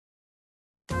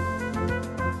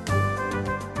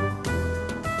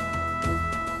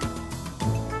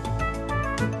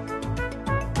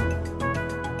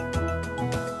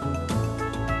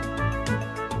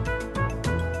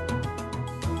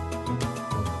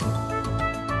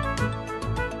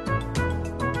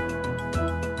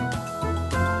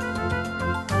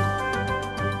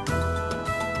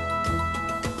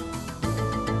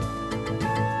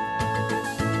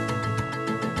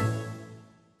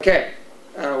Okay,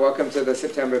 welcome to the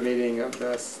September meeting of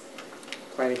the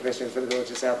Planning Commission for the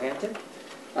Village of Southampton.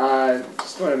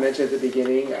 Just want to mention at the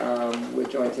beginning, we're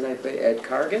joined tonight by Ed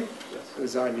Cargan,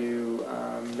 who's our new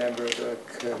member of the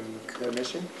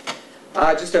commission.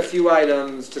 Just a few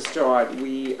items to start.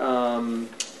 We've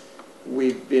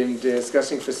been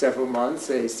discussing for several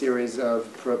months a series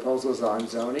of proposals on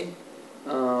zoning,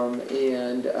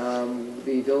 and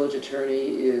the village attorney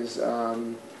is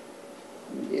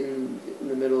in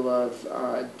the middle of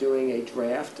doing a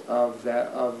draft of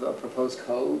a proposed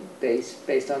code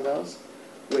based on those,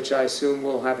 which I assume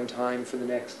we'll have in time for the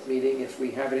next meeting. If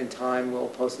we have it in time, we'll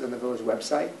post it on the village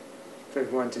website for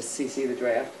everyone to see the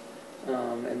draft,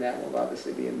 and that will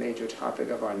obviously be a major topic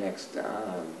of our next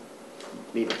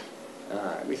meeting.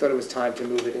 We thought it was time to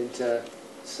move it into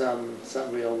some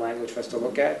real language for us to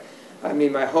look at. I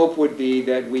mean, my hope would be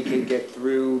that we can get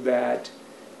through that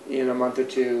in a month or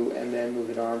two, and then move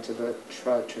it on to the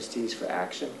trustees for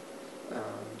action,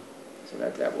 so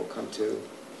that will come to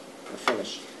a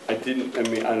finish. We can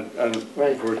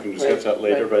discuss that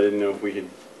later, but I didn't know if we had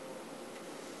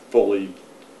fully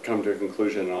come to a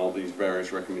conclusion on all these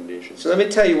various recommendations. So let me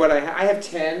tell you what I have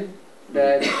 10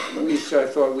 that we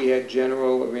thought we had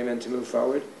general agreement to move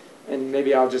forward, and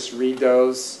maybe I'll just read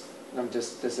those,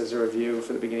 just this as a review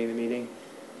for the beginning of the meeting.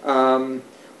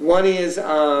 One is,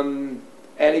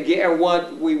 and again,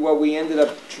 what we ended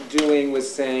up doing was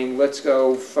saying, let's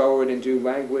go forward and do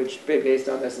language based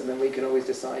on this, and then we can always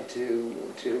decide to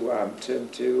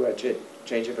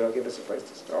change it, but it'll give us a place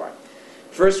to start.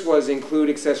 First was include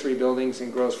accessory buildings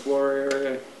in gross floor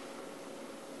area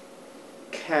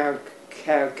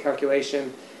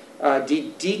calculation.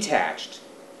 Detached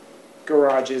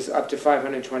garages up to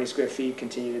 520 square feet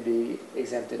continue to be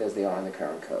exempted as they are in the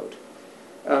current code.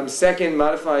 Second,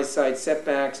 modify site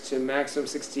setbacks to maximum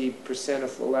 60%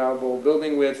 of allowable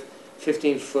building width,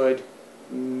 15-foot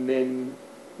minimum.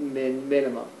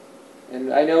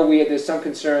 And I know there's some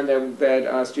concern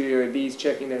that Studio AB is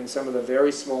checking that in some of the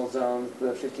very small zones,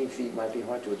 the 15 feet might be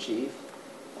hard to achieve.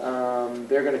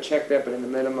 They're going to check that, but in the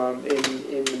minimum,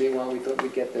 in the meanwhile, we thought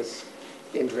we'd get this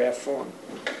in draft form.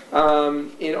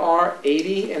 In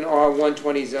R80 and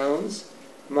R120 zones,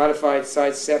 modified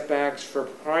site setbacks for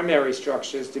primary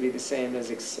structures to be the same as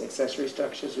accessory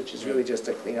structures, which is really just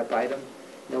a cleanup item.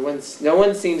 No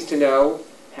one seems to know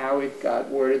how it got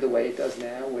worded the way it does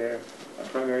now, where a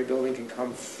primary building can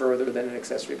come further than an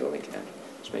accessory building can,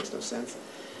 which makes no sense.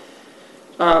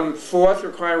 Fourth,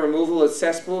 require removal of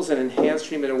cesspools and enhanced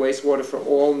treatment of wastewater for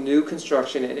all new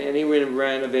construction and any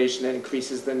renovation that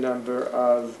increases the number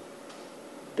of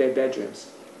bedrooms.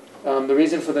 The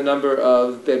reason for the number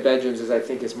of bedrooms is, I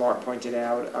think, as Mark pointed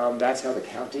out, that's how the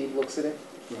county looks at it.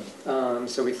 Right.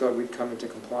 So we thought we'd come into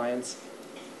compliance.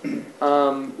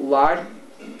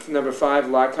 Number 5,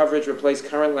 lot coverage, replace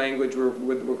current language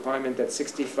with the requirement that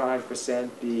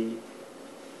 65% be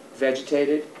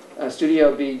vegetated.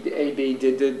 Studio AB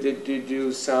did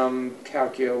do some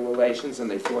calculations, and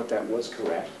they thought that was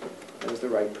correct. That was the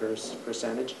right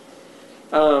percentage.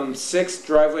 6,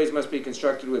 driveways must be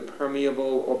constructed with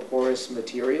permeable or porous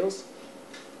materials.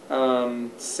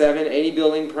 7, any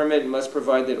building permit must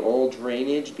provide that all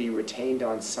drainage be retained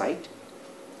on site.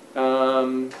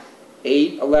 8,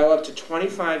 allow up to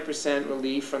 25%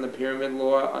 relief from the pyramid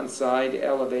law on side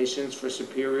elevations for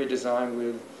superior design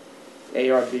with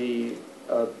ARB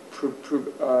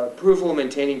approval.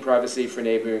 Maintaining privacy for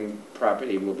neighboring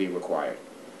property will be required.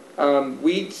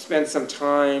 We spent some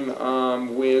time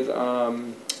with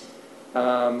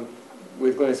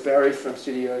Glynis Barry from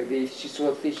Studio AB. She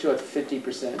thought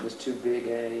 50% was too big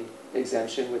an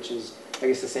exemption, which is, I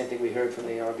guess, the same thing we heard from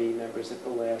the ARB members at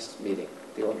the last meeting,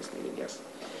 the August meeting, yes.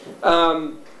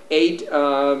 9,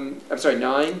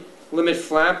 limit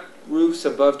flat roofs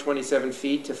above 27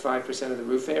 feet to 5% of the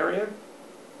roof area.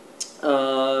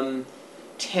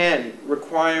 10,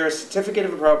 require a certificate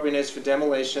of appropriateness for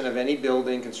demolition of any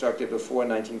building constructed before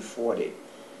 1940.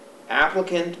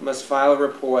 Applicant must file a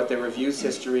report that reviews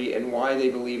history and why they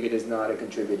believe it is not a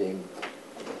contributing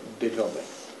building.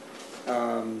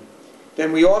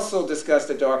 Then we also discussed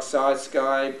the dark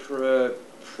sky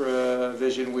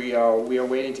provision. We are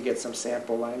waiting to get some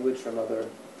sample language from other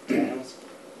towns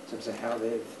in terms of how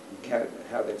they've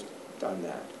done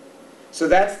that. So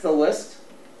that's the list.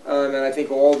 And I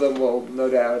think all of them will no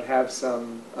doubt have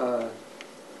some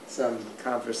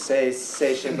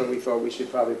conversation, but we thought we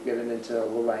should probably get it into a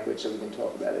little language so we can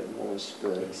talk about it more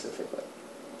specifically.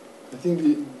 I think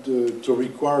to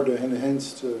require the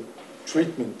enhanced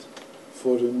treatment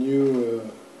for the new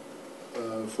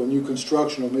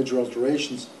construction or major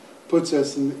alterations puts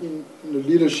us in a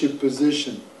leadership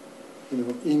position,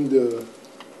 in the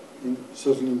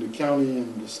certainly in the county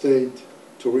and the state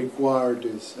to require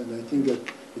this. And I think that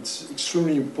it's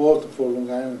extremely important for Long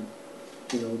Island,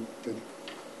 that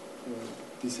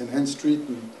this enhanced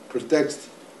treatment protects,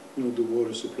 the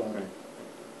water supply. Right.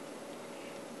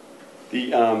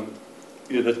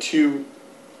 The two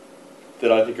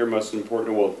that I think are most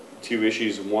important, well, two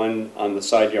issues. One on the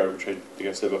side yard, which I think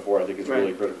I said before, I think is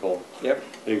really critical. Yep.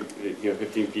 I think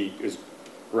 15 feet is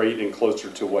great and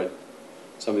closer to what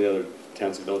some of the other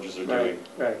towns and villages are doing.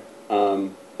 Right.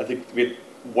 I think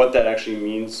what that actually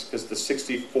means, because the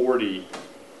 60/40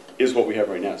 is what we have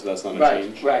right now, so that's not a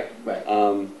change. Right.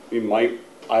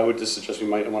 I would just suggest we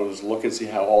might want to just look and see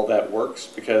how all that works,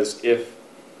 because if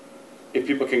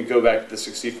people can go back to the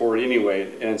 60/40 anyway,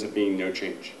 it ends up being no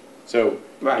change. So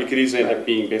it could easily end up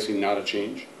being basically not a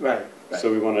change. Right.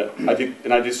 So we want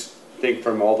to, I just think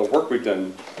from all the work we've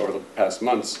done over the past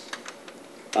months,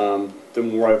 the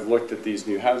more I've looked at these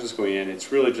new houses going in,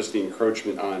 it's really just the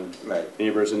encroachment on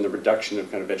neighbors and the reduction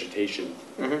of kind of vegetation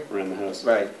around the house.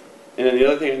 Right. And then the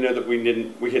other thing I know that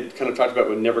we had kind of talked about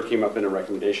but never came up in a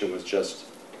recommendation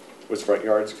was front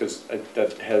yards, because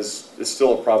is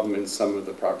still a problem in some of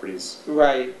the properties.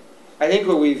 Right. I think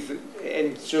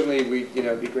and certainly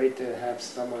it'd be great to have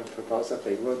someone propose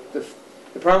something. Well,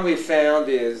 the problem we've found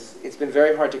is it's been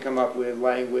very hard to come up with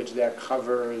language that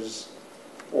covers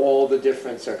all the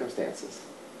different circumstances.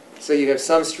 So you have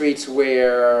some streets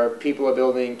where people are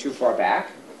building too far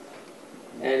back,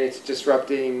 and it's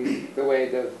disrupting the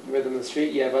rhythm of the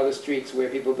street. You have other streets where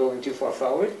people are building too far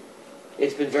forward.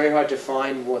 It's been very hard to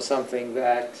find something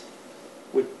that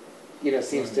would,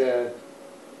 seems to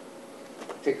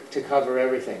cover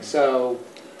everything. So,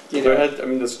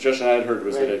 the suggestion I had heard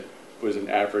was that it was an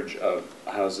average of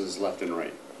houses left and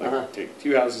right. Like take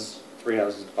 2 houses, 3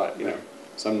 houses, but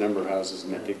some number of houses,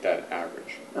 and then take that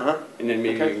average. And then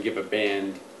maybe you can give a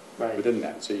band within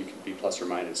that, so you can be plus or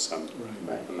minus some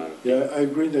amount of. Yeah, I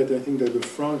agree that I think that the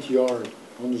front yard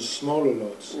on the smaller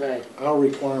lots, our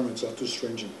requirements are too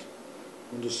stringent.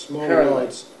 On the smaller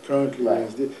lots, currently,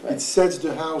 it sets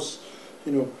the house,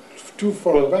 too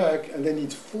far back, and then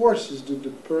it forces the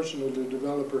person or the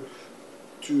developer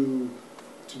to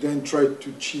then try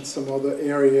to cheat some other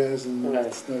areas, and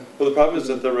it's not. Well, the problem is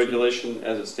that the regulation,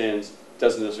 as it stands,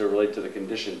 doesn't necessarily relate to the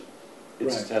condition. It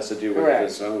just has to do with the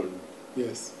zone.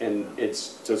 Yes. And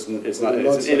it's an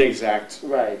inexact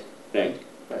thing.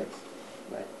 Right.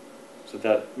 So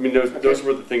those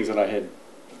were the things that I had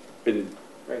been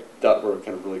that were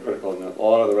kind of really critical, and a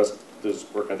lot of the rest of this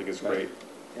work I think is great.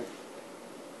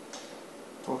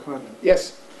 Well, come on.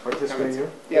 Yes. Participate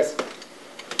here? Yes.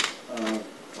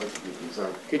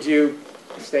 Could you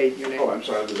state your name? Oh, I'm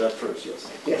sorry, I'll do that first, yes.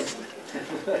 Yes.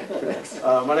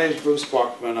 My name is Bruce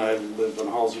Bachman. I live on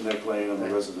Halsey Neck Lane. I'm a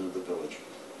resident of the village.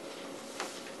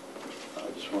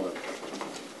 I just want to...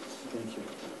 Thank you.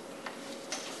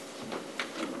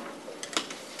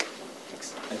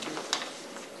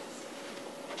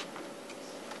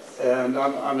 And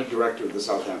I'm a director of the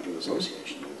Southampton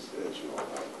Association, as you all know.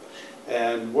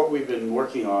 And what we've been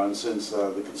working on since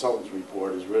the consultant's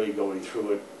report is really going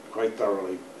through it quite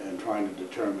thoroughly and trying to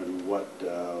determine what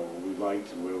we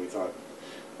liked and where we thought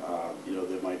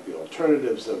there might be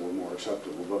alternatives that were more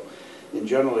acceptable. But in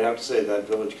general, I have to say that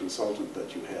village consultant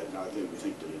that you had, we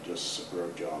think did a just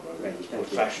superb job. I mean, it was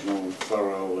professional and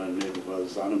thorough, and it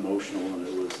was unemotional, and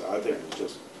I think it was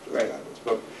just fabulous.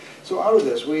 But so out of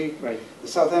this, the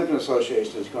Southampton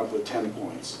Association has come up with 10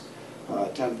 points.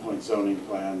 10-point zoning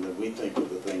plan that we think are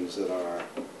the things that are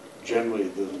generally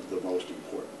the most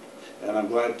important. And I'm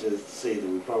glad to see that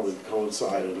we probably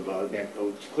coincided about,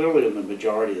 clearly in the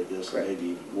majority of this, maybe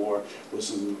even more, with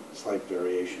some slight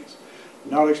variations.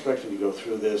 Not expecting to go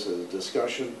through this as a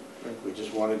discussion. We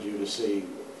just wanted you to see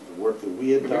the work that we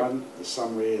had done, the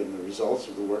summary and the results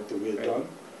of the work that we had done.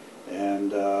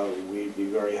 And we'd be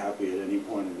very happy at any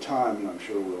point in time, and I'm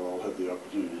sure we'll all have the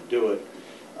opportunity to do it,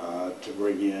 to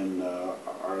bring in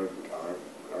our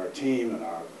team and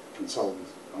our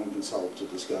own consultant to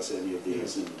discuss any of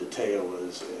these in detail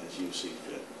as you see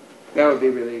fit. That would be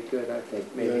really good, I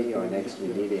think, maybe our next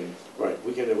meeting. Right,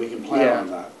 we can plan on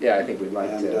that. Yeah, I think we'd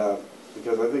like to.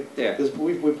 Because I think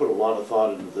we put a lot of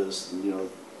thought into this, and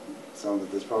sound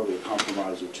that there's probably a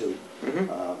compromise or two.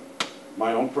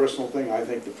 My own personal thing, I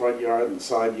think the front yard and the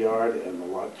side yard and the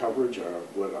lot coverage are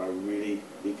what I really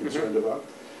be concerned about.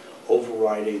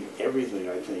 Overriding everything,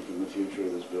 I think, in the future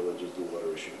of this village is the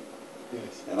water issue.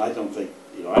 Yes. And I don't think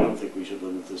we should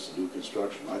limit this to new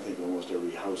construction. I think almost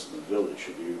every house in the village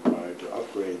should be required to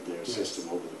upgrade their system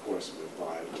over the course of a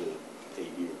 5 to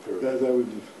 8 year period. That would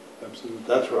be absolutely.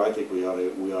 That's where I think we ought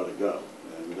to go.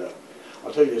 And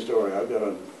I'll tell you a story. I've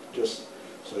got just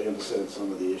so I understand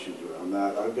some of the issues around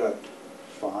that. I've got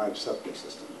 5 septic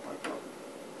systems on my property.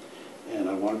 And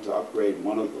I wanted to upgrade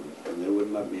one of them, and they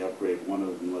wouldn't let me upgrade one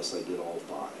of them unless I did all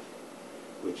 5,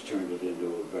 which turned it into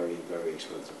a very, very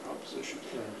expensive proposition.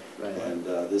 Right. And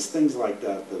there's things like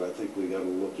that that I think we got to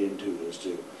look into as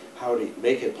to how to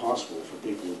make it possible for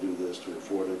people to do this, to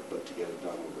afford it, but to get it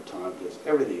done over time, because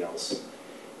everything else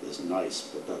is nice,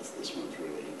 but this one's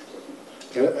really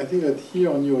important. I think that here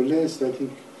on your list, I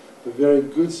think the very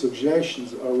good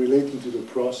suggestions are relating to the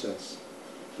process.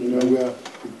 You know, where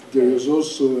there is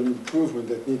also an improvement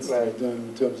that needs to be done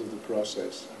in terms of the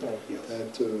process. Right. Yes.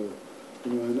 That, you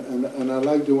know, and I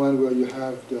like the one where you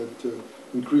have that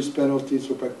increased penalties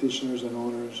for practitioners and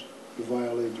owners who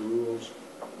violate the rules.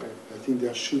 Right. I think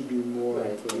there should be more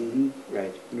Right. of,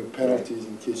 Right. you know, penalties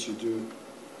in case you do,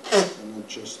 and not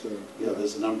just. Yeah,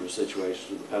 there's a number of situations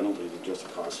where the penalties are just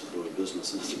the cost of doing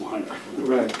business, and it's minor.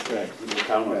 Right. You can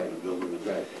count on it Right. and build them in.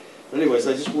 Right. But anyways,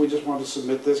 we just wanted to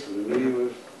submit this because we knew you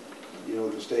were, you know,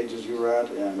 the stages you were at,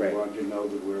 and we Right. wanted you to know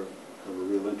that we're have a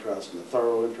real interest and a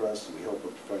thorough interest, and we hope a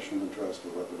professional interest.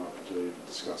 We'll have an opportunity to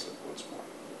discuss it once more.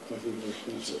 I think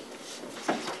That's it.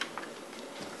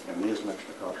 And here's an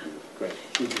extra copy. Great.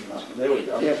 There we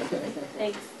go. Yeah.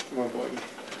 Thanks. More important.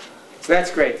 So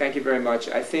that's great, thank you very much.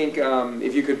 I think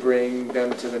if you could bring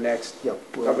them to the next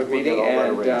public meeting,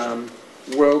 and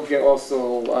we'll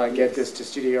also get this to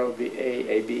Studio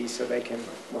AB so they can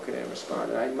look at it and respond.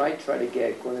 And I might try to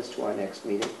get Glynis to our next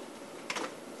meeting.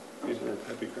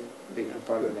 That'd be great. Be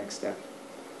part of the next step.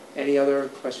 Any other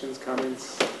questions,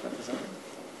 comments?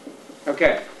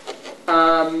 Okay.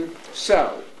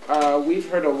 We've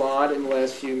heard a lot in the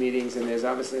last few meetings, and there's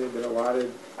obviously been a lot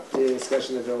of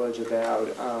discussion in the village about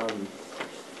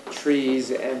trees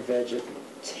and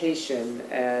vegetation,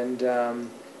 and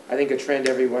I think a trend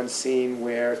everyone's seen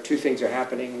where 2 things are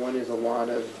happening. One is a lot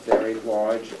of very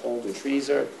large, older trees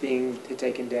are being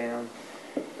taken down.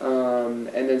 And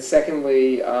then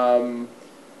secondly, a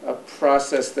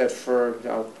process that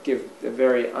I'll give a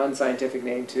very unscientific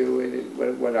name to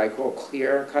it, what I call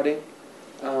clear cutting,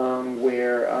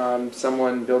 where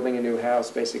someone building a new house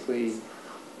basically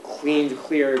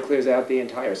clears out the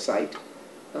entire site,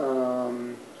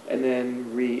 and then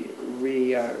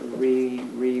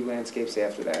re-landscapes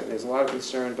after that. There's a lot of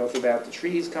concern both about the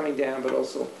trees coming down, but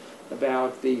also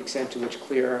about the extent to which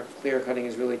clear cutting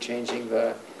is really changing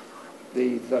the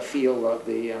feel of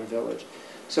the village.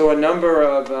 So a number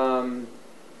of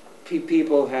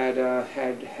people had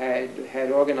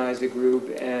organized a group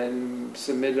and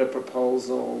submitted a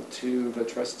proposal to the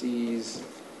trustees,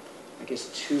 I guess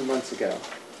 2 months ago,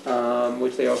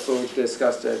 which they also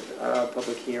discussed at a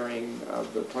public hearing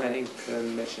of the Planning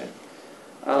Commission,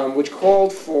 which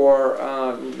called for,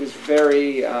 was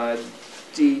very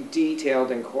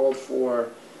detailed and called for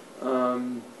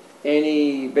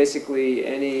basically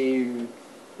any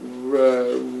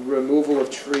removal of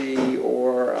tree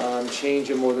or change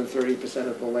of more than 30%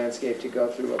 of the landscape to go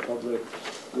through a public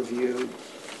review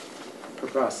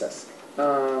process.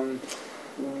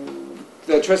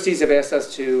 The trustees have asked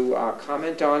us to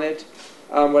comment on it.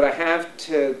 What I have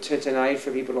tonight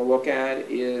for people to look at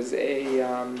is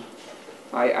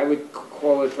I would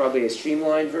call it probably a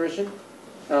streamlined version,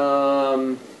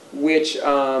 which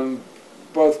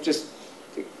both just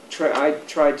I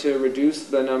tried to reduce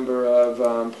the number of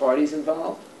parties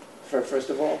involved, first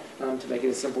of all, to make it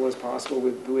as simple as possible,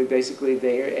 with basically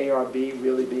the ARB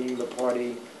really being the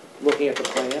party looking at the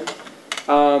plan.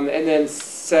 And then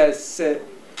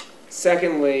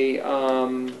secondly,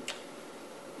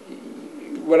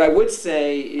 what I would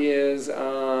say is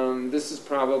this is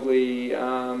probably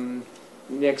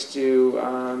next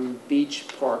to beach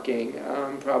parking,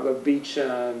 probably beach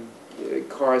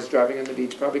cars driving on the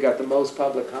beach, probably got the most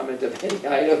public comment of any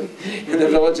item in the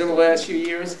village in the last few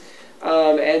years.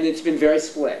 And it's been very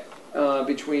split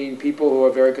between people who are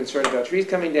very concerned about trees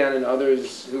coming down and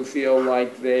others who feel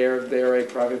like they're a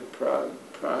private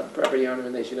property owner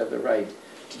and they should have the right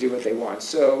to do what they want.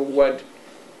 So what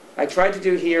I tried to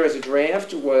do here as a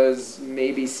draft was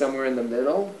maybe somewhere in the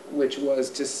middle, which was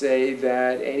to say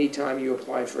that anytime you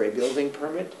apply for a building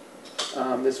permit,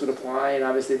 this would apply, and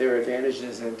obviously there are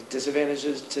advantages and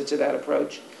disadvantages to that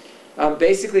approach.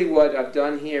 Basically what I've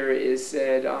done here is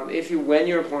said, when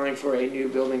you're applying for a new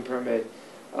building permit,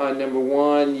 number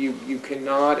one, you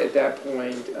cannot at that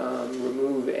point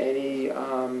remove any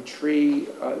tree,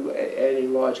 any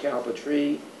large caliber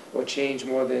tree, or change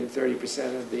more than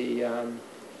 30% of the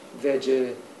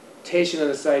vegetation on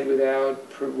the site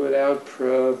without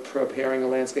preparing a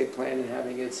landscape plan and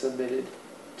having it submitted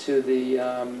to the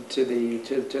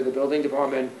building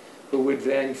department, who would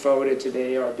then forward it to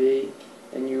the ARB,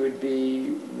 and you would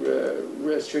be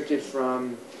restricted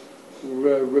from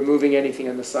removing anything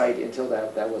on the site until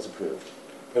that was approved.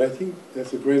 But I think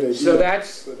that's a great idea. So that's,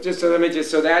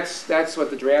 so that's what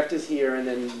the draft is here, and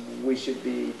then we should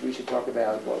talk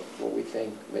about what we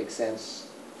think makes sense.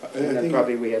 And then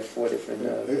probably we have 4 different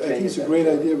I think it's a great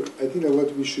idea, but I think that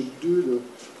what we should do, though,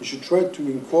 we should try to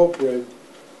incorporate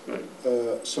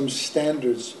some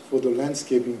standards for the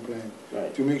landscaping plan,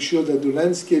 to make sure that the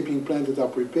landscaping plans that are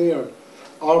prepared,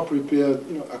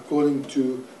 according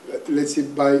to, let's say,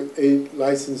 by a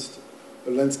licensed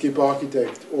landscape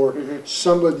architect or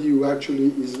somebody who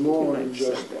actually is more than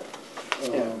just.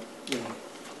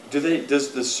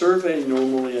 Does the survey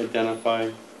normally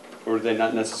identify, or do they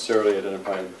not necessarily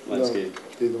identify landscape? No,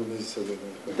 they don't necessarily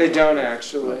identify. They don't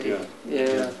actually.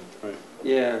 Yeah. Right.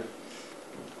 Yeah.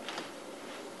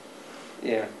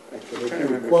 Yeah.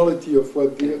 The quality of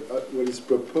what is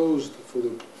proposed for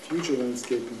the future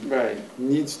landscaping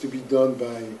needs to be done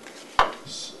by,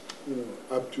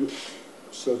 up to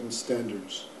certain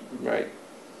standards. Right.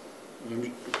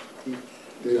 A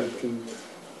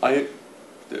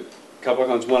couple of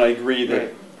comments. One, I agree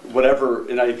that whatever,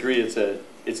 and I agree it's a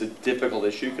difficult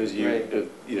issue because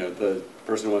the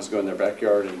person who wants to go in their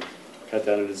backyard and cut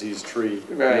down a diseased tree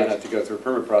and not have to go through a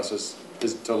permit process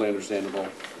is totally understandable.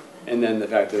 And then the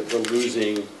fact that we're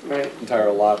losing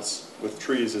entire lots with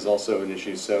trees is also an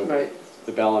issue. So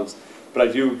the balance. But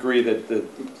I do agree that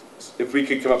if we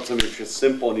could come up with something that's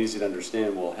simple and easy to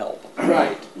understand, will help.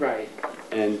 Right.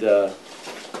 And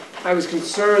I was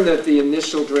concerned that the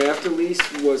initial draft, at least,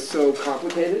 was so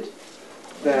complicated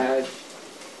that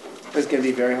it's going to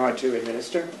be very hard to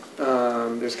administer.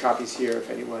 There's copies here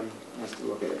if anyone wants to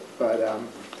look at it. But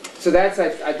so that's,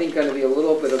 I think, going to be a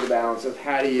little bit of the balance of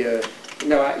how do you,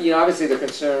 obviously the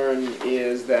concern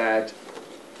is that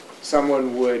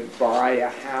someone would buy a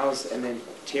house and then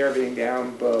tear everything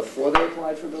down before they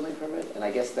applied for a building permit, and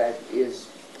I guess that is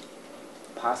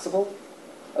possible.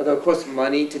 Although it costs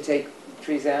money to take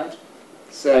trees out,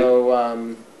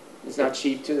 so it's not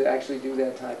cheap to actually do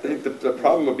that type. I think the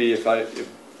problem would be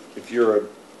if you're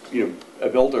a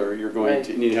builder, you're going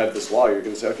to, and you have this law, you're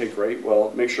going to say, okay, great,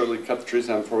 well, make sure we cut the trees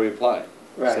down before we apply.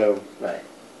 So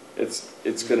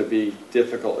it's going to be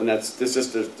difficult, and they're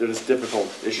just difficult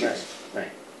issues.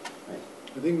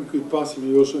 I think we could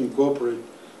possibly also incorporate,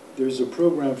 there's a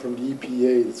program from the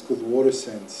EPA that's called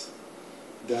WaterSense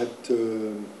that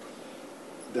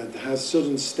has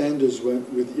certain standards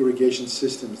with irrigation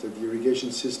systems, that the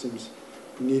irrigation systems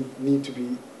need to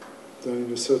be done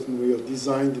in a certain way or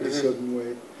designed in a certain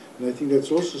way. And I think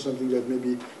that's also something that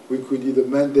maybe we could either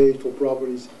mandate for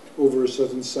properties over a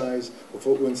certain size, or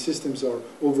for when systems are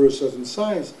over a certain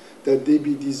size, that they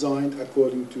be designed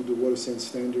according to the WaterSense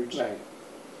standards.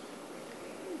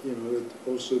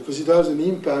 Also, because it has an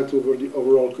impact over the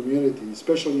overall community,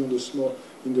 especially in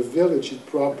the village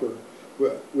proper,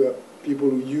 where people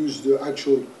who use the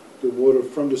water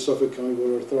from the Suffolk County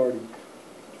Water Authority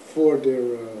for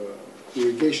their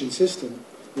irrigation system,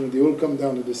 they all come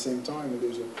down at the same time, and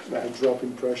there's a drop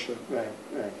in pressure.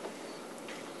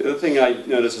 The other thing I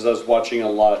noticed as I was watching a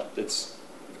lot that's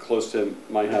close to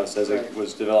my house as it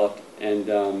was developed, and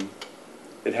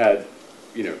it had,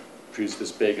 trees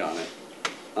this big on it.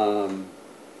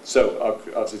 So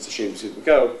obviously it's a shame to see them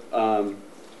go.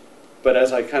 But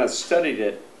as I kind of studied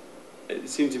it, it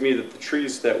seemed to me that the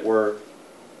trees that were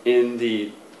in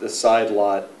the side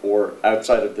lot or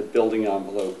outside of the building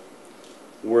envelope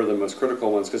were the most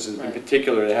critical ones, because in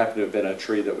particular there happened to have been a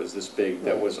tree that was this big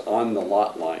that was on the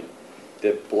lot line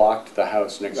that blocked the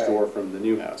house next door from the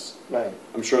new house.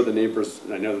 I'm sure the neighbors,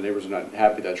 and I know the neighbors are not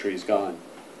happy that tree's gone.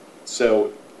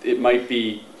 So it might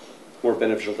be more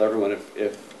beneficial to everyone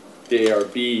if the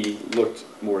ARB looked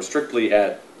more strictly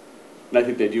at, and I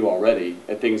think they do already,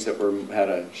 at things that had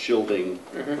a shielding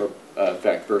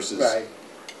effect versus,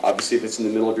 obviously if it's in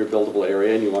the middle of your buildable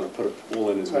area and you want to put a pool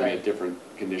in, it's going to be a different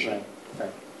condition.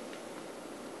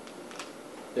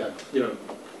 Yeah,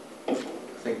 I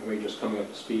think we're just coming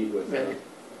up to speed with everything.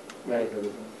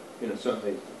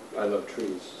 Certainly I love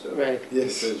trees, so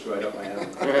this is right up my alley.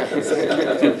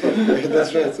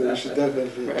 That's right, so we should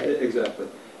definitely. Exactly.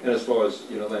 And as far as,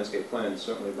 landscape plans,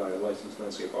 certainly by a licensed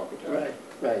landscape architect.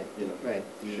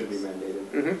 Should be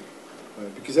mandated.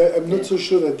 Because I'm not so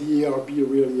sure that the ARB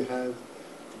really have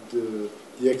the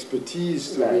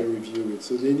expertise to really review it.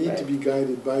 So they need to be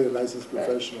guided by a licensed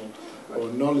professional or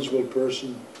a knowledgeable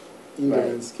person in the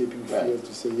landscaping field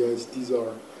to say, yes, these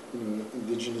are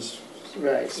indigenous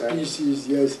species,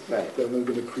 yes, they're not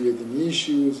going to create any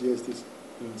issues, yes, this,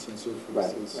 and so forth.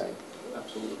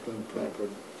 Absolutely. Done properly.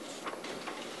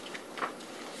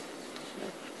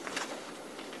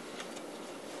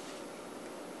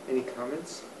 Any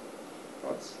comments,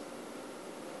 thoughts?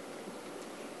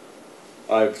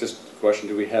 I have just a question,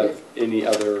 do we have any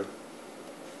other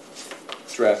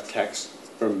draft text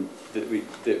from,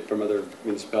 from other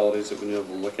municipalities that we've been able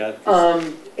to look at?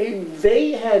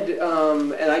 They had,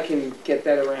 and I can get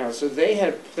that around, so they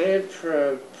had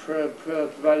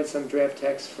provided some draft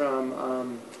text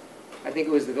from, I think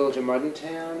it was the Village of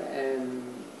Muddentown and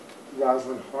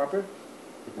Roslyn Harbor,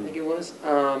 I think it was.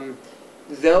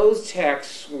 Those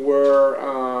texts were,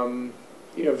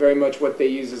 very much what they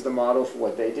use as the model for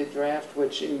what they did draft,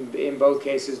 which in both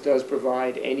cases does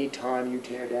provide any time you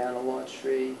tear down a large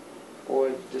tree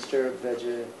or disturb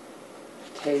vegetation,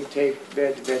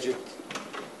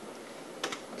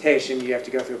 you have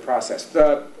to go through a process.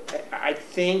 I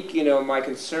think, my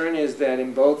concern is that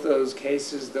in both those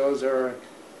cases, those are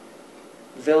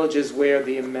villages where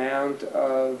the amount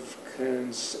of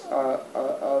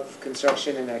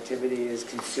construction and activity is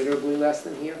considerably less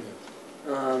than here.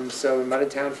 So in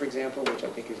Muddentown, for example, which I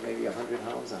think is maybe 100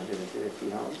 homes, 150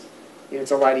 homes,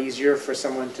 it's a lot easier for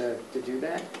someone to do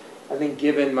that. I think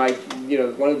given my,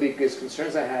 one of the biggest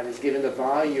concerns I had is given the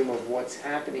volume of what's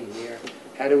happening here,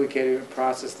 how do we get a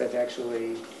process that's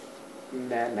actually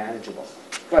manageable?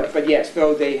 But yes,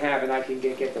 though they have, and I can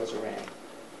get those around.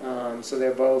 So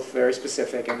they're both very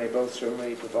specific, and they both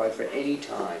certainly provide for any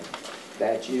time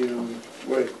that you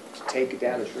were to take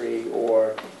down a tree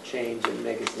or change and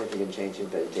make a significant change in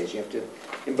vegetation. You have to,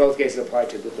 in both cases, apply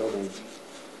to the building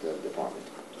department.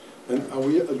 And are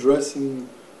we addressing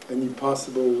any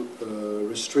possible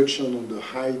restriction on the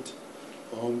height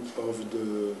of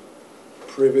the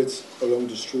privets along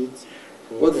the street?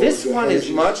 Well, this one is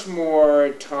much more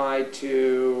tied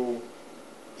to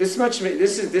this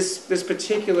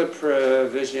particular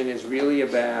provision is really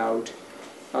about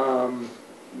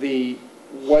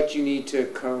what you need to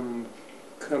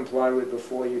comply with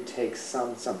before you take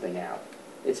something out.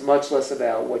 It's much less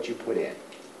about what you put in.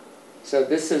 So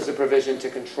this is a provision to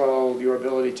control your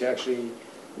ability to actually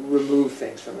remove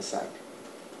things from a site.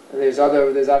 And there's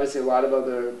obviously a lot of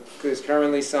other, there's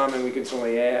currently some, and we can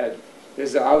certainly add,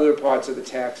 there's other parts of the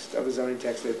text, of the zoning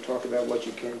text that talk about what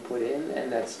you can put in,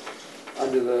 and that's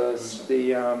under the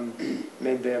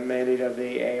mandate of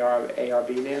the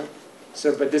ARB now.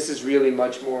 So, but this is really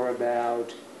much more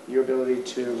about your ability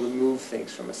to remove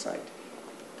things from a site.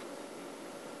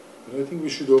 But I think we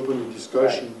should open the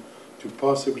discussion to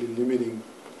possibly limiting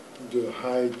the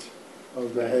height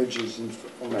of the hedges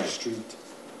on the street.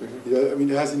 I mean,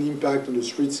 it has an impact on the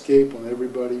streetscape, on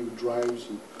everybody who drives,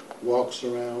 who walks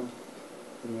around.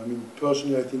 I mean,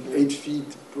 personally, I think 8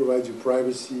 feet provides you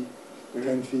privacy.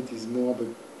 10 feet is more, but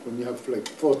when you have like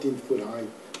 14-foot high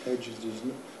hedges,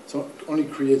 so it only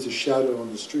creates a shadow on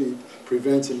the street,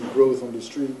 prevents any growth on the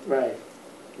street. Right.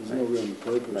 There's no real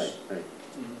purpose. Right.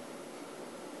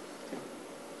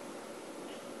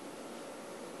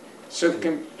 So,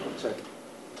 sorry.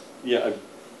 Yeah,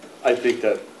 I think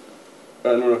that, I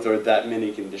don't know if there are that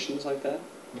many conditions like that.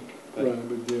 Right,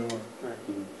 but they are. Right.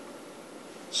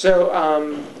 So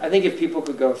I think if people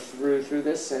could go through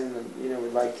this, and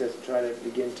we'd like to try to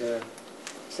begin to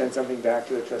send something back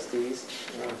to the trustees.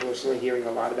 Unfortunately, hearing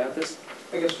a lot about this.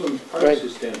 I guess from privacy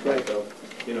standpoint, though,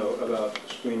 about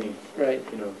screening. Right.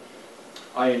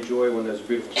 I enjoy when there's a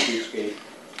beautiful streetscape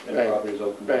and the property is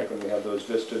opened up and we have those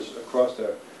vistas across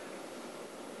there.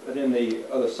 But in the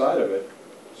other side of it,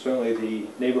 certainly the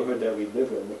neighborhood that we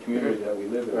live in, the community that we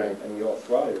live in, and we all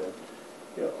thrive in,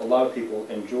 a lot of people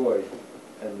enjoy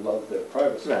and love their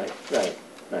privacy. Right.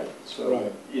 So,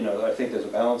 I think there's a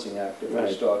balancing act if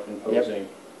we start imposing.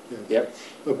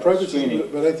 But privacy,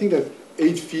 but I think that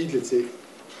 8 feet, let's say,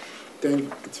 then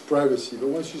it's privacy. But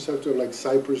once you start to have like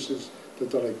cypresses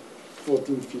that are like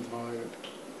 14 feet high.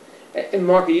 And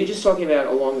Mark, are you just talking about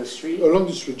along the street? Along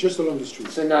the street, just along the street.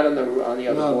 So not on the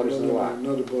other borders of the lot? No,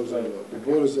 not the borders of the lot. The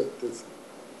borders, that's...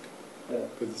 Yeah.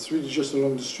 But it's really just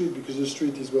along the street, because the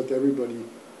street is what everybody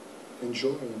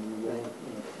enjoys and we want.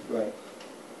 Right.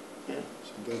 Yeah.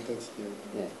 So that's the idea.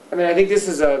 Yeah. I mean, I think this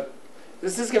is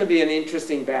going to be an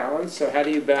interesting balance. So how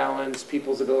do you balance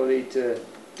people's ability to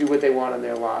do what they want on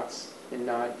their lots and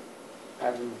not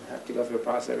have them have to go through a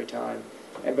process every time,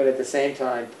 but at the same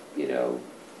time,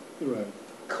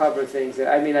 cover things that,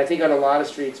 I think on a lot of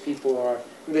streets people are,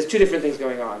 there's two different things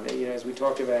going on. As we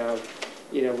talked about,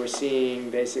 we're seeing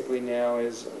basically now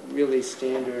is really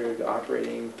standard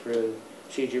operating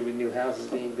procedure with new houses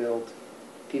being built,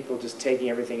 people just taking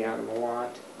everything out in the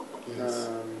lot. Yes.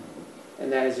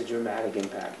 And that is a dramatic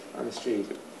impact on the street.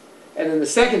 And then the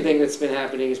second thing that's been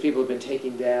happening is people have been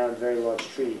taking down very large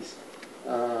trees.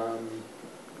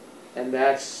 And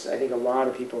that's, I think a lot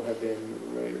of people have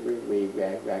been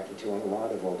reacting to on a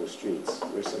lot of older streets,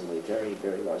 where suddenly very,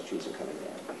 very large trees are coming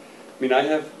down. I mean,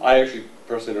 I actually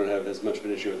personally don't have as much of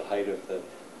an issue with the height of the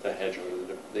hedge or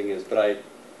whatever the thing is, but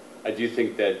I do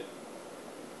think that,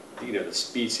 you know, the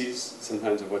species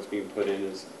sometimes of what's being put in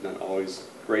is not always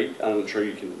great. I'm not sure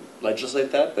you can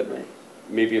legislate that, but Right.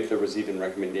 maybe if there was even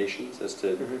recommendations as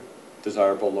to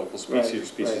desirable local species, Right, or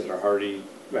species right. that are hardy.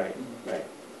 Right, right,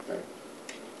 right.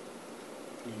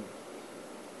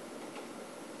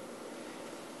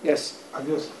 Yes? I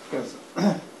guess, because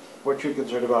what you're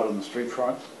concerned about on the street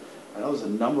front, I know there's a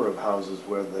number of houses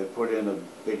where they put in a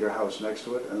bigger house next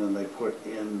to it, and then they put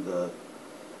in the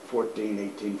 14,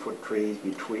 18-foot trees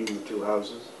between the two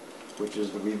houses, which is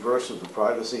the reverse of the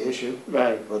privacy issue.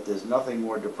 Right. But there's nothing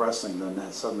more depressing than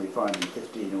that suddenly finding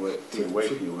 15 feet away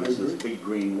from you is this big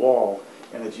green wall,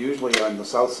 and it's usually on the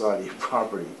south side of your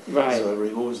property. Right. So it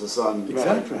removes the sun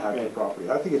Exactly. from half your Right.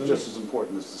 property. I think it's just as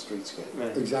important as the streetscape.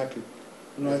 Right, Exactly.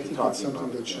 No, I If you're think it's talking something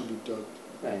about it, that should be done.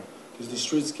 right. Because the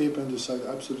streetscape and the side,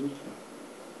 absolutely.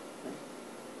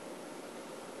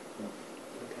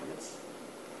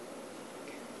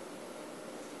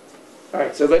 All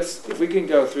right, so let's, if we can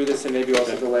go through this and maybe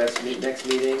also the next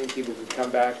meeting, people could come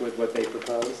back with what they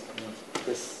propose.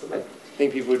 Because I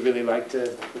think people would really like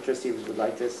to, the trustees would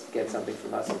like to get something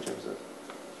from us in terms of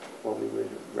what we would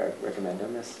recommend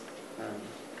on this.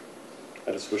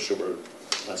 I just wish there were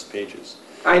less pages.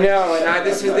 I know, and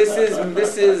this is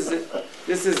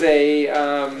a,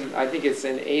 I think it's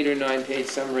an 8 or 9 page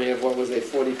summary of what was a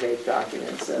 40-page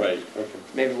document. So Right, okay.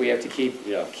 maybe we have to keep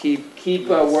Yeah.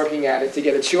 working at it to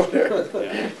get it shorter.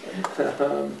 Yeah.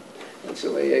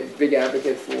 Actually, a big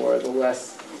advocate for the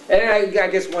less. And I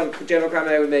guess one general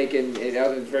comment I would make, and that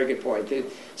was a very good point.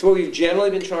 So what we've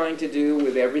generally been trying to do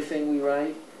with everything we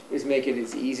write is make it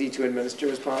as easy to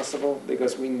administer as possible,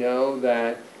 because we know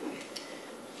that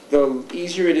the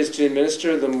easier it is to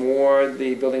administer, the more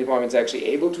the building department's actually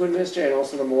able to administer, and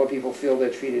also the more people feel they're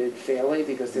treated fairly,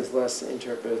 because there's less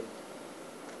interpretation.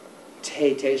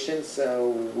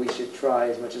 So we should try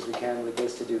as much as we can with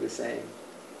this to do the same.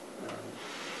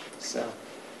 So,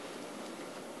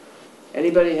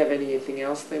 anybody have anything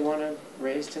else they want to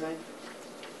raise tonight?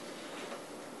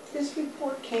 This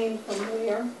report came from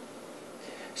where?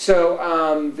 So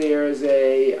there's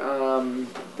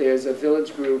a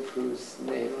village group whose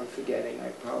name I'm forgetting. I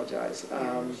apologize.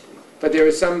 But there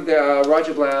was some.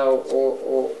 Roger Blau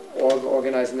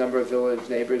organized a number of village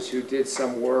neighbors who did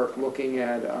some work looking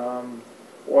at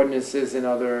ordinances in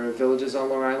other villages on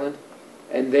Long Island,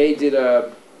 and they made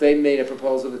a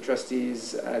proposal to the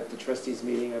trustees at the trustees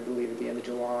meeting, I believe, at the end of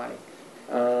July,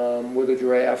 with a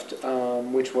draft,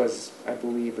 which was, I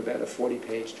believe, about a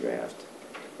 40-page draft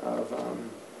of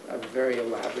a very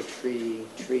elaborate tree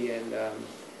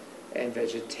and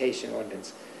vegetation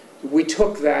ordinance. We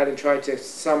took that and tried to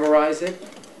summarize it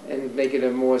and make it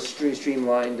a more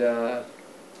streamlined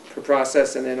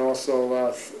process, and then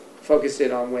also focus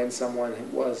it on when someone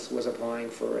was applying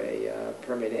for a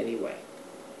permit anyway.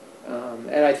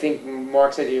 And I think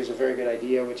Mark's idea is a very good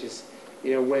idea, which is,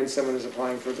 when someone is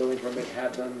applying for a building permit,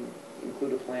 have them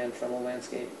include a plan from a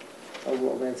landscape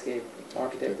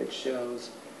architect that shows.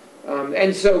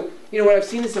 And so, what I've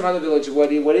seen in some other villages,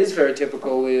 what is very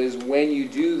typical is when you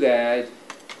do that,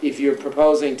 if you're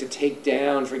proposing to take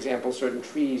down, for example, certain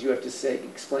trees, you have to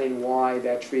explain why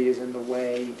that tree is in the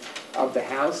way of the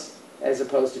house, as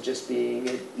opposed to just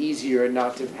being easier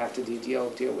not to have to deal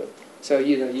with. So,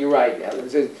 you're right.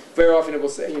 So very often it will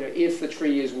say, if the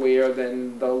tree is where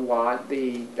then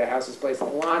the house is placed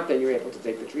on the lot, then you're able to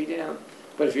take the tree down.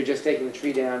 But if you're just taking the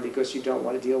tree down because you don't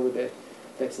want to deal with it,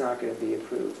 that's not going to be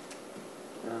approved.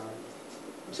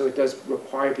 So it does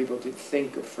require people to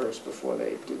think of first before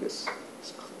they do this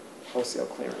wholesale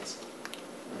clearance.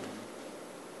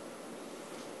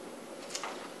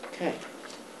 Okay.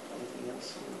 Anything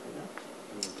else?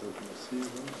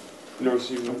 North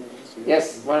Road?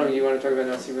 Yes, why don't you want to talk about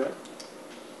North Sea Road?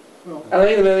 Well,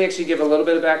 Let me actually give a little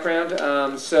bit of background.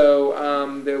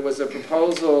 There was a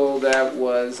proposal that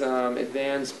was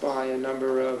advanced by a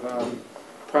number of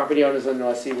property owners on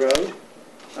North Sea Road,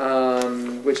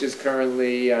 which is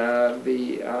currently an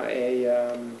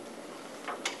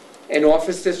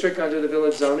office district under the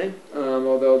village zoning,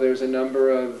 although there's a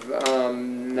number of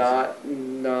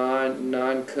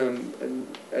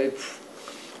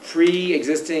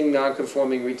pre-existing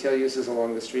non-conforming retail uses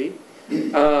along the street.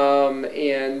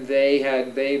 And they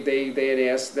had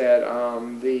asked that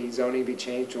the zoning be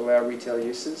changed to allow retail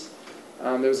uses.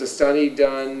 There was a study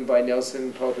done by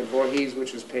Nelson, Pope, and Voorhees,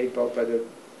 which was paid both by the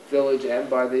village and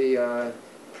by the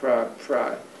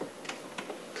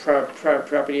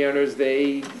property owners,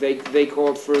 they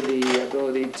called for the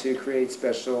ability to create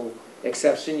special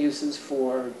exception uses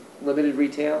for limited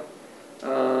retail,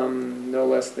 no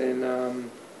less than,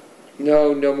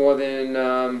 no more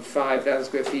than 5,000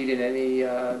 square feet in any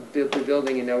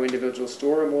building, and no individual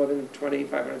store more than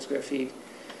 2,500 square feet,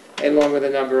 along with a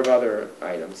number of other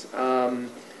items.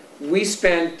 We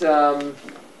spent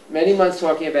many months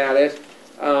talking about it.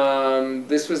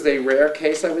 This was a rare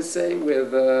case, I would say, where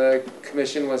the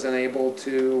commission was unable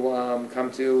to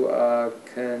come to a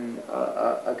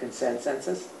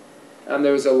consensus.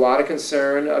 There was a lot of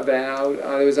concern about,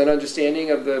 there was an understanding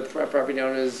of the property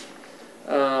owners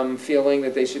feeling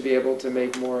that they should be able to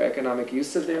make more economic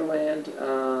use of their land,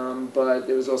 but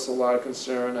there was also a lot of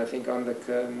concern, I think, on the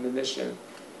commission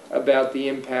about the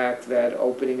impact that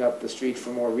opening up the street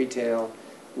for more retail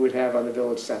would have on the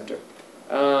village center.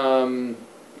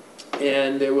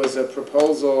 And there was a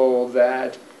proposal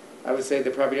that I would say the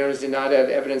property owners did not have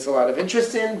evidence a lot of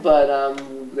interest in, but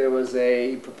there was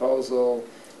a proposal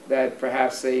that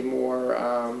perhaps a more,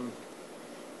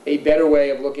 a better way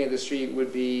of looking at the street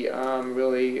would be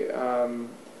really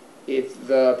if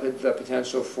the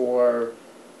potential for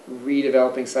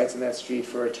redeveloping sites in that street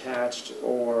for attached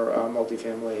or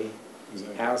multifamily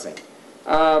housing.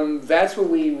 That's what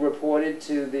we reported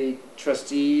to the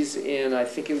trustees in, I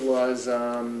think it was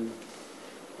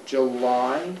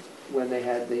July, when they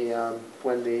had the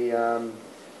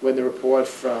when the report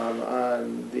from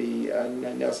the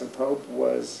Nelson Pope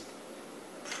was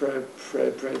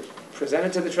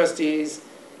presented to the trustees,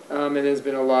 and there's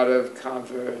been a lot of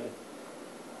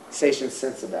conversation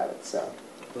since about it. So.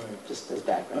 Right. Just as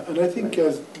background. And I think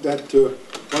that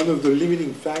one of the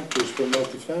limiting factors for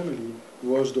multifamily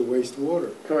was the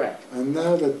wastewater. Correct. And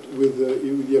now that with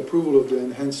the approval of the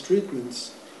enhanced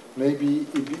treatments, maybe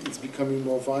it's becoming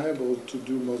more viable to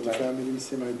do multifamily,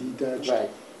 semi-detached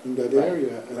in that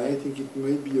area. And I think it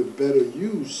may be a better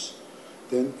use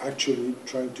than actually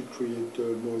trying to create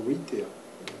more retail.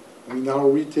 I mean, our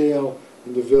retail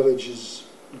in the village is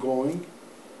going,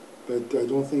 but I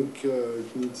don't think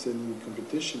it needs any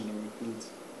competition, or it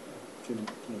needs,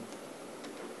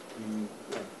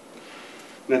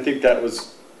 And I think that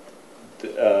was,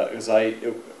 because I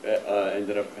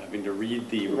ended up having to read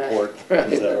the report, or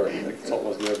the consultant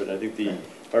wasn't there, but I think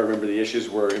if I remember, the issues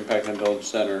were impact on village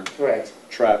center,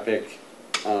 traffic,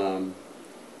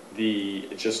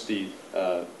 just the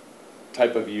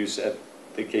type of use at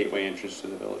the gateway entrance to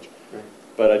the village. Right.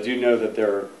 But I do know that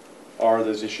there are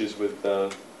those issues with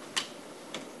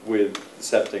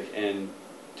septic and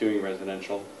doing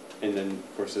residential, and then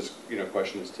of course this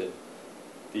question as to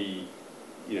the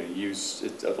use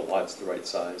of the lots, the right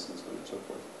size, and so on and so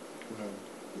forth.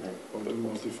 Right. Or the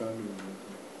multifamily.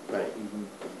 Right. Mm-hmm.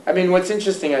 I mean, what's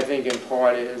interesting, I think, in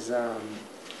part is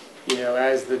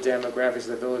as the demographics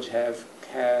of the village have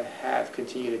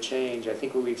continued to change, I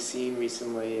think what we've seen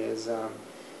recently is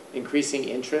increasing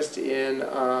interest in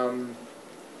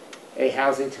a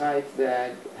housing type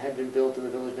that had been built in the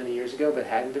village many years ago but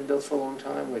hadn't been built for a long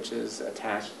time, which is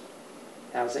attached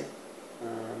housing.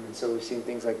 And so we've seen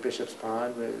things like Bishop's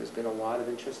Pond, where there's been a lot of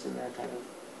interest in that kind of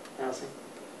housing.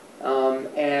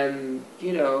 And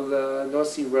the North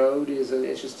Sea Road is an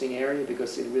interesting area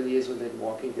because it really is within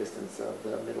walking distance of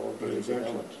the middle of the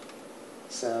village.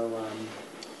 So,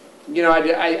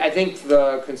 I think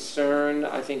the concern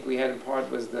we had in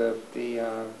part was the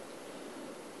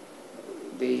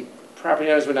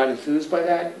property owners were not enthused by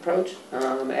that approach,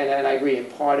 and I agree. In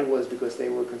part, it was because they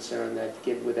were concerned that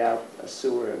without a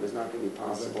sewer, it was not going to be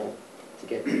possible to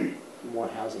get more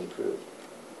housing approved.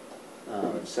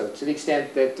 So, to the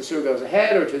extent that the sewer goes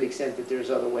ahead, or to the extent that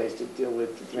there's other ways to deal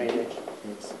with the drainage,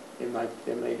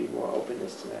 there may be more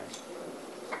openness to that.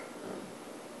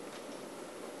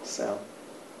 So, I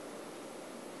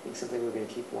think something we're going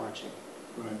to keep watching.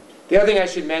 Right. The other thing I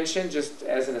should mention, just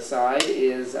as an aside,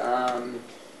 is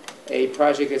a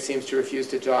project that seems to refuse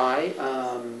to die.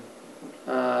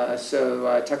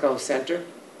 Tuckahoe Center,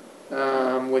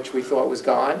 which we thought was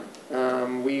gone.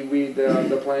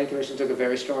 The Planning Commission took a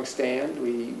very strong stand.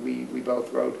 We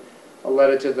both wrote a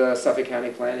letter to the Suffolk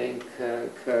County Planning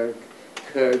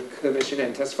Commission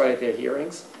and testified at their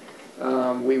hearings.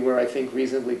 We were, I think,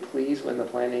 reasonably pleased when the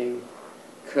Planning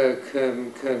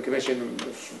Commission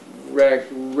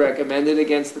recommended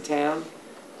against the town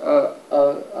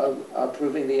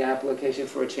approving the application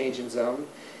for a change in zone.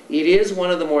 It is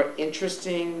one of the more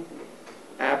interesting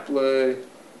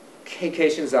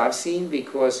applications I've seen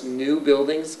because new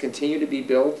buildings continue to be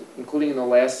built, including in the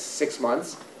last 6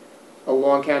 months,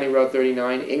 along County Road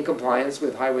 39 in compliance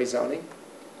with highway zoning.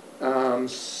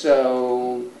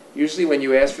 So usually when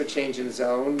you ask for change in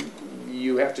zone,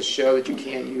 you have to show that you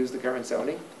can't use the current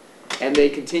zoning. And they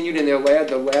continued in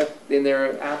in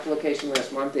their application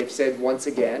last month, they've said once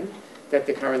again that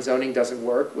the current zoning doesn't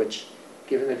work, which,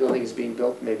 given the building is being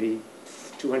built maybe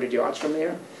 200 yards from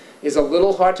there, is a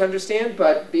little hard to understand,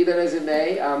 but be that as it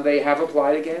may, they have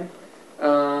applied again.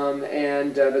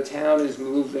 And the town has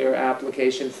moved their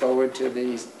application forward to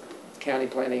the County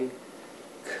Planning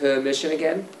Commission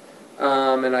again.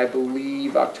 And I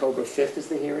believe October 5th is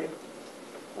the hearing.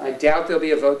 I doubt there'll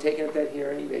be a vote taken at that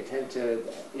hearing. They tend to,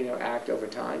 act over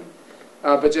time.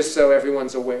 But just so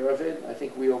everyone's aware of it, I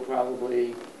think we'll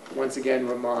probably, once again,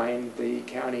 remind the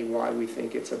county why we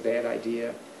think it's a bad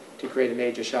idea to create a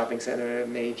major shopping center,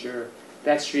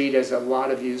 that street has a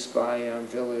lot of use by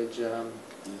village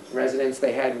residents.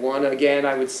 They had one, again,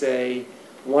 I would say,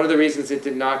 one of the reasons it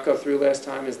did not go through last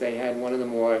time is they had one of the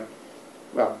more,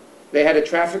 they had a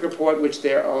traffic report which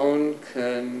their own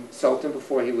consultant,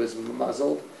 before he was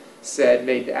muzzled, said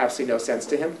made absolutely no sense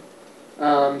to him.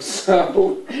 That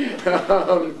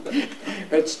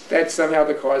somehow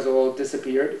the cars all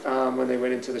disappeared when they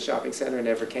went into the shopping center and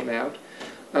never came out.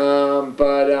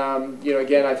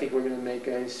 Again, I think we're going to make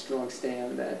a strong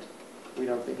stand that we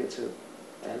don't think it's an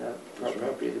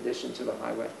appropriate addition to the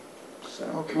highway.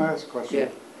 So, can I ask a question? Yeah.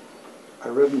 I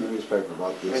read in the newspaper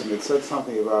about this, and it said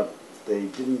something about they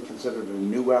didn't consider it a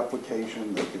new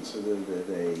application, they considered it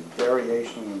a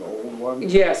variation of an old one.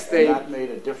 Yes, and that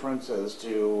made a difference as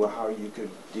to how you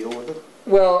could deal with it?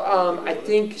 Well, I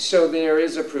think, so there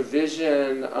is a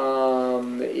provision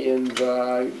in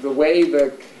the way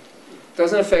it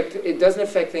doesn't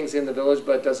affect things in the village,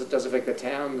 but it does affect the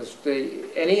town.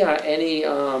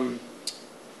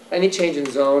 Any change in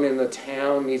zone in the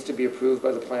town needs to be approved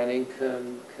by the planning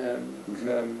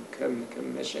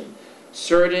commission.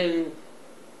 Certain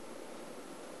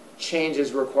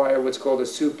changes require what's called a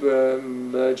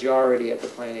supermajority at the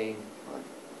planning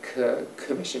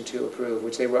commission to approve,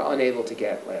 which they were unable to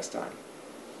get last time.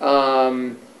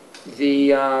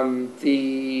 The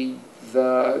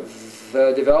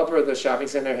developer of the shopping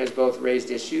center has both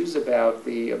raised issues about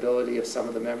the ability of some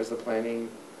of the members of the planning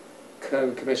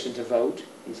commission to vote.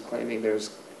 He's claiming there's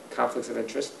conflicts of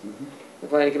interest in the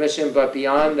planning commission, but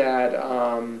beyond that,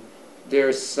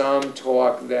 there's some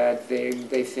talk that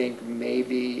they think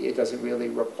maybe it doesn't really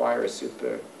require a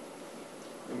super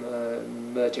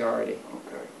majority.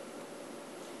 Okay.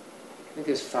 I think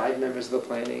there's 5 members of the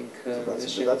planning commission.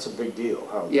 So that's a big deal,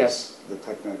 how yes. The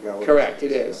technicality. Correct,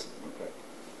 it is.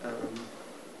 Okay.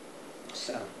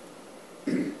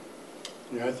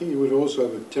 Yeah, I think it would also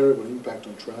have a terrible impact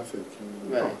on traffic.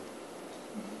 Right.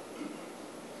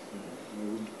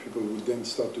 People would then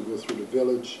start to go through the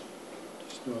village.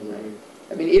 There's no other way.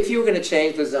 I mean, if you were going to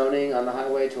change the zoning on the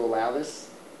highway to allow this,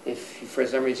 if for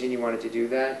some reason you wanted to do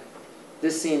that,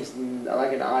 this seems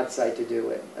like an odd site to do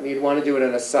it. I mean, you'd want to do it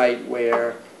on a site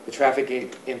where the traffic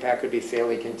impact could be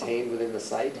fairly contained within the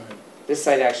site. Right. This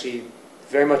site actually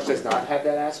very much does not have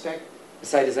that aspect. The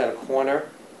site is at a corner.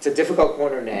 It's a difficult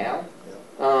corner now,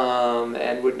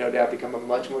 and would no doubt become a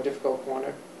much more difficult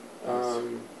corner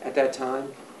at that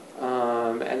time.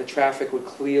 And the traffic would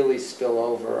clearly spill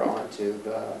over onto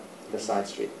the side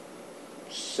street.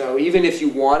 So even if you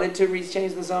wanted to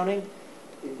change the zoning,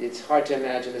 it's hard to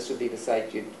imagine this would be the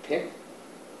site you'd pick.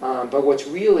 But what's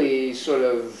really sort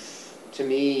of, to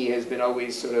me, has been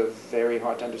always sort of very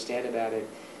hard to understand about it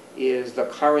is the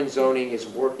current zoning is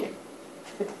working.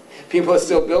 People are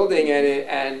still building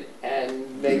and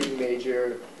making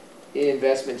major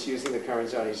investments using the current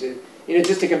zoning. So,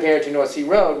 just to compare it to North Sea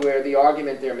Road, where the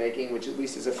argument they're making, which at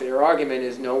least is a fair argument,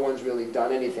 is no one's really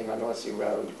done anything on North Sea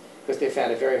Road because they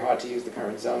found it very hard to use the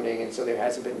current zoning, and so there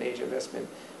hasn't been major investment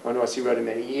on North Sea Road in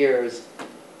many years.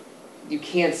 You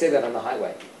can't say that on the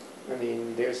highway. I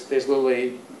mean, there's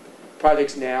literally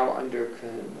projects now under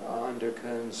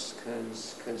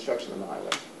construction on the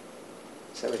highway.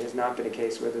 So it has not been a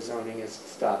case where the zoning has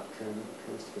stopped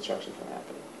construction from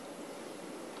happening.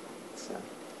 So,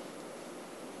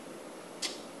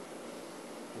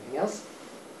 anything else?